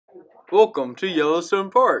Welcome to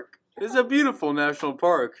Yellowstone Park. It's a beautiful national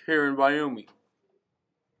park here in Wyoming.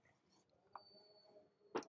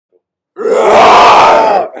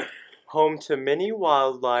 Home to many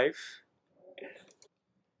wildlife,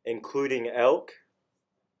 including elk,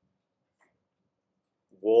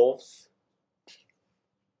 wolves,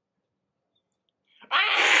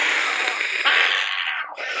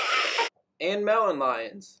 And mountain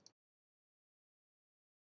lions.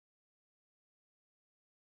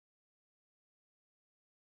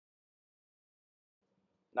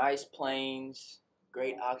 Nice plains,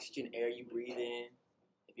 great oxygen air you breathe in.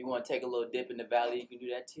 If you want to take a little dip in the valley, you can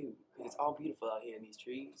do that too. Because it's all beautiful out here, and these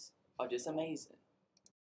trees are just amazing.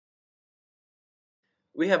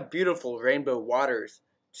 We have beautiful rainbow waters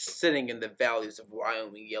sitting in the valleys of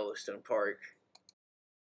Wyoming Yellowstone Park.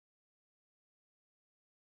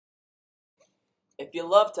 If you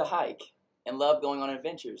love to hike and love going on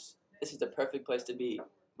adventures, this is the perfect place to be.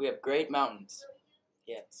 We have great mountains.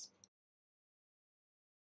 Yes.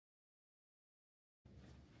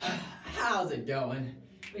 How's it going?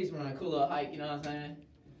 We just went on a cool little hike, you know what I'm saying?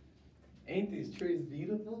 Ain't these trees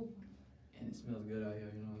beautiful? And it smells good out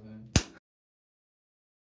here, you know what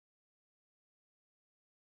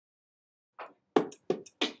I'm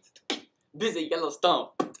saying? Visit Yellowstone.